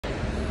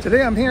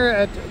Today I'm here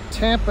at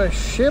Tampa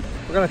Ship.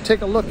 We're going to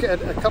take a look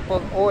at a couple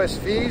of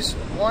OSVs,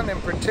 one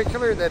in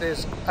particular that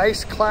is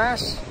Ice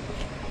Class,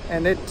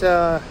 and it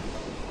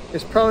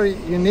is probably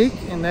unique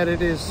in that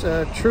it is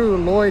true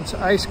Lloyds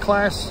Ice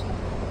Class,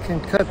 can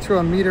cut through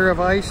a meter of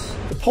ice.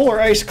 The Polar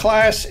Ice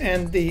Class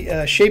and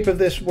the shape of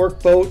this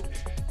workboat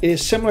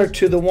is similar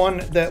to the one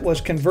that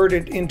was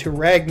converted into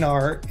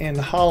RAGNAR in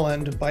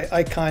Holland by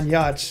Expedition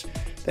Yachts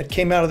that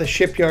came out of the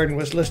shipyard and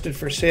was listed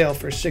for sale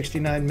for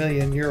 69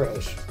 million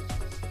euros.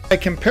 By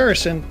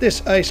comparison,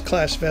 this Ice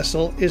Class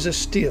vessel is a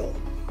steal.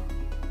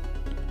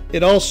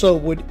 It also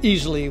would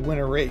easily win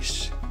a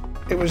race.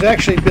 It was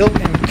actually built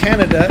in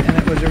Canada and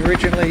it was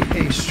originally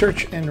a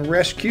search and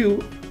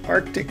rescue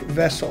Arctic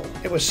vessel.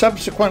 It was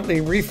subsequently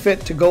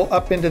refit to go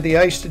up into the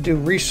ice to do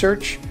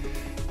research,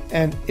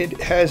 and it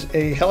has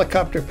a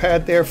helicopter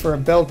pad there for a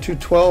Bell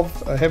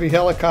 212, a heavy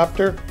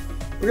helicopter.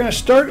 We're going to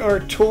start our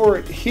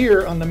tour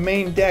here on the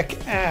main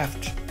deck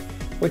aft,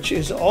 which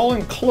is all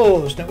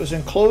enclosed. It was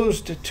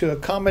enclosed to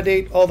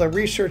accommodate all the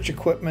research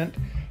equipment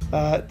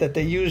that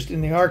they used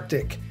in the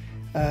Arctic.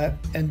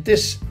 And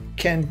this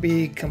can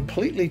be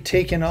completely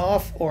taken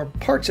off, or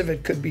parts of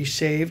it could be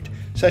saved,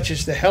 such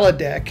as the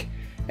heli-deck.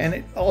 And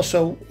it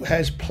also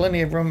has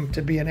plenty of room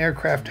to be an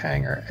aircraft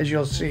hangar, as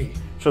you'll see.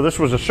 So this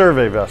was a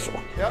survey vessel.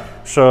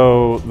 Yep.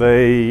 So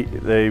they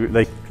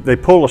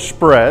pull a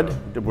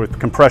spread with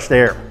compressed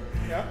air.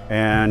 Yep.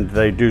 And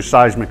they do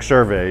seismic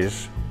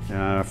surveys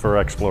for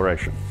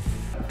exploration.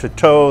 To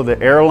tow the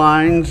air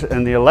lines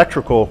and the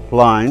electrical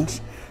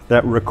lines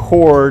that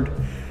record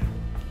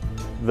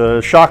the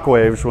shock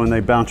waves when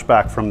they bounce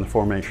back from the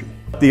formation.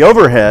 The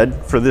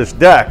overhead for this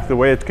deck, the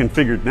way it's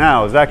configured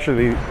now, is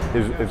actually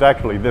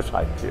this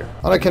height here.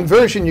 On a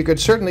conversion, you could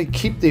certainly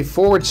keep the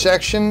forward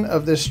section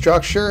of this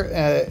structure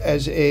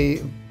as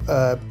a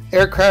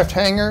aircraft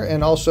hangar,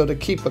 and also to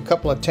keep a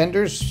couple of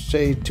tenders,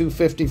 say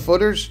 250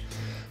 footers.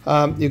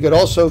 You could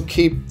also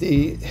keep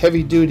the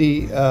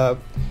heavy-duty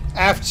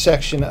aft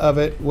section of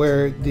it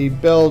where the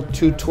Bell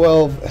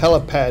 212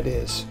 helipad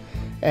is.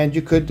 And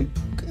you could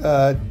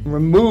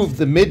remove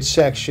the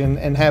midsection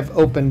and have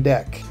open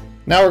deck.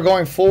 Now we're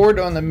going forward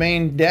on the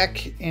main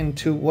deck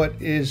into what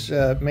is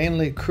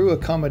mainly crew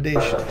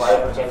accommodations.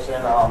 Fire protection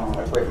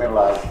equipment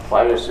like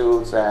fire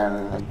suits,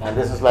 and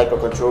this is like a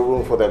control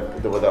room for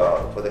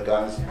the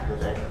guns.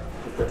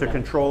 To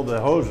control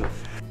the hoses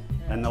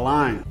and the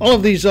line. All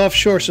of these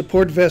offshore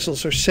support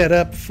vessels are set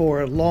up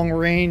for long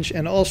range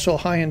and also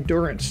high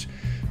endurance.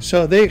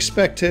 So they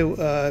expect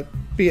to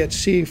be at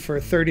sea for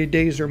 30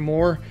 days or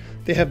more.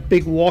 They have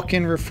big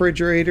walk-in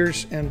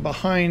refrigerators, and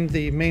behind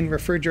the main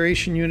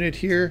refrigeration unit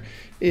here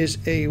is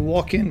a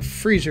walk-in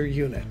freezer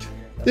unit.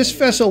 This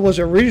vessel was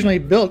originally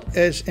built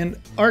as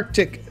an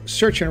Arctic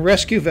search and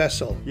rescue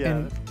vessel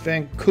in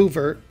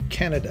Vancouver,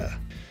 Canada.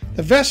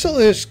 The vessel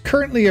is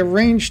currently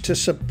arranged to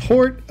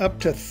support up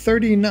to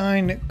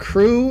 39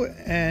 crew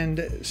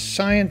and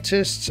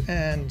scientists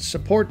and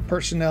support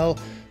personnel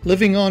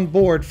living on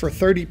board for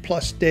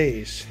 30+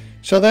 days.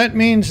 So that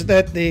means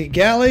that the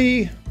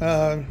galley,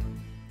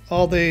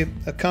 all the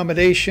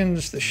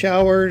accommodations, the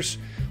showers,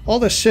 all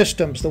the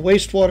systems, the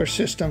wastewater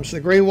systems, the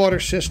gray water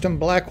system,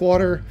 black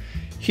water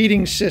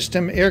heating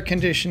system, air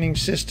conditioning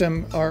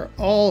system are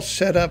all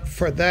set up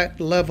for that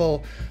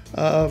level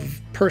of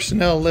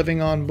personnel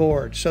living on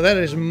board. So that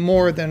is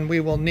more than we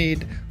will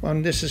need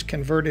when this is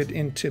converted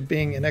into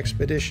being an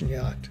expedition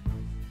yacht.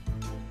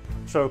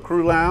 So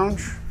crew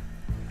lounge.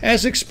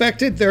 As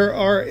expected, there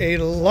are a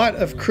lot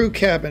of crew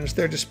cabins.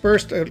 They're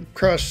dispersed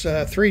across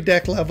 3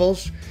 deck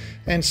levels,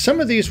 and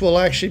some of these will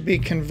actually be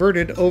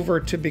converted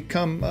over to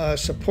become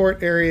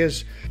support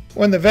areas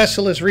when the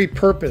vessel is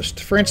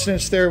repurposed. For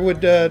instance, there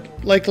would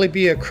likely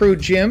be a crew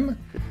gym,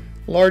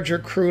 larger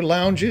crew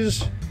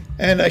lounges,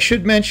 and I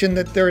should mention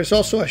that there is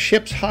also a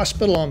ship's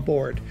hospital on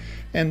board,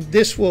 and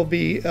this will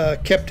be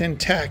kept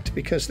intact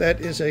because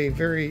that is a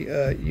very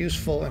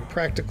useful and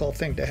practical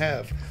thing to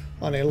have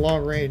on a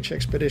long-range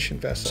expedition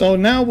vessel. So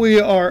now we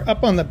are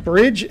up on the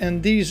bridge,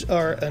 and these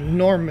are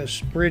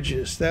enormous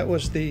bridges. That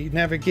was the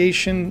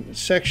navigation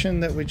section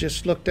that we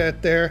just looked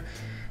at there.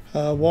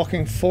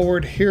 Walking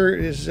forward, here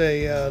is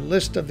a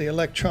list of the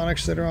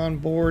electronics that are on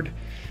board.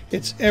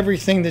 It's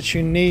everything that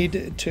you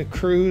need to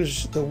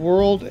cruise the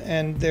world,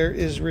 and there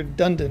is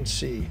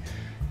redundancy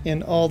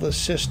in all the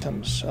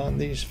systems on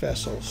these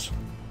vessels.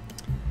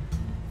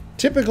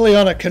 Typically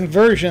on a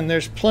conversion,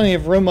 there's plenty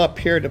of room up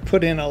here to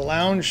put in a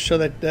lounge so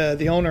that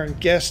the owner and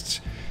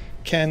guests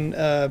can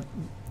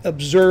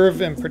observe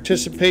and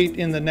participate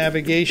in the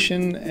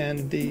navigation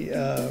and the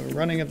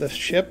running of the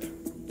ship.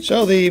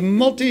 So the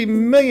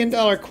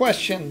multi-million-dollar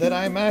question that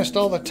I'm asked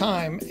all the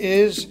time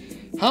is,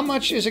 how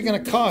much is it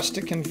going to cost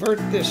to convert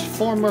this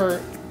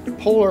former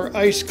Polar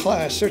Ice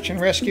Class search and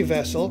rescue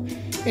vessel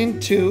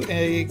into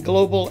a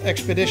global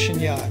expedition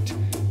yacht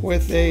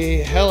with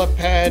a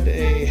helipad,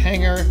 a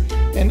hangar,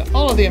 and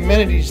all of the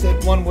amenities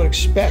that one would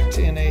expect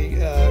in a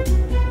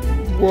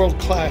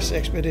world-class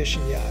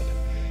expedition yacht?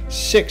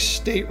 6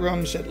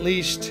 staterooms at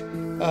least,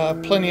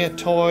 plenty of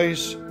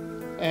toys,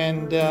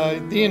 and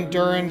the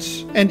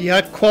endurance and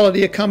yacht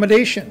quality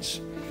accommodations.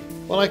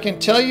 Well, I can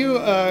tell you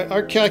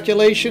our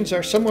calculations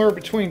are somewhere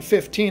between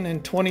 $15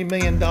 and $20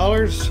 million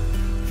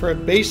for a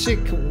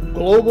basic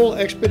global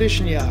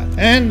expedition yacht.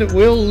 And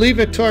we'll leave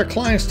it to our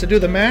clients to do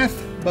the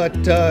math, but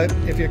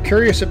if you're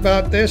curious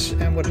about this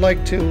and would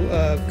like to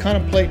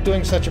contemplate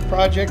doing such a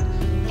project,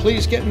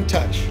 please get in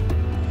touch.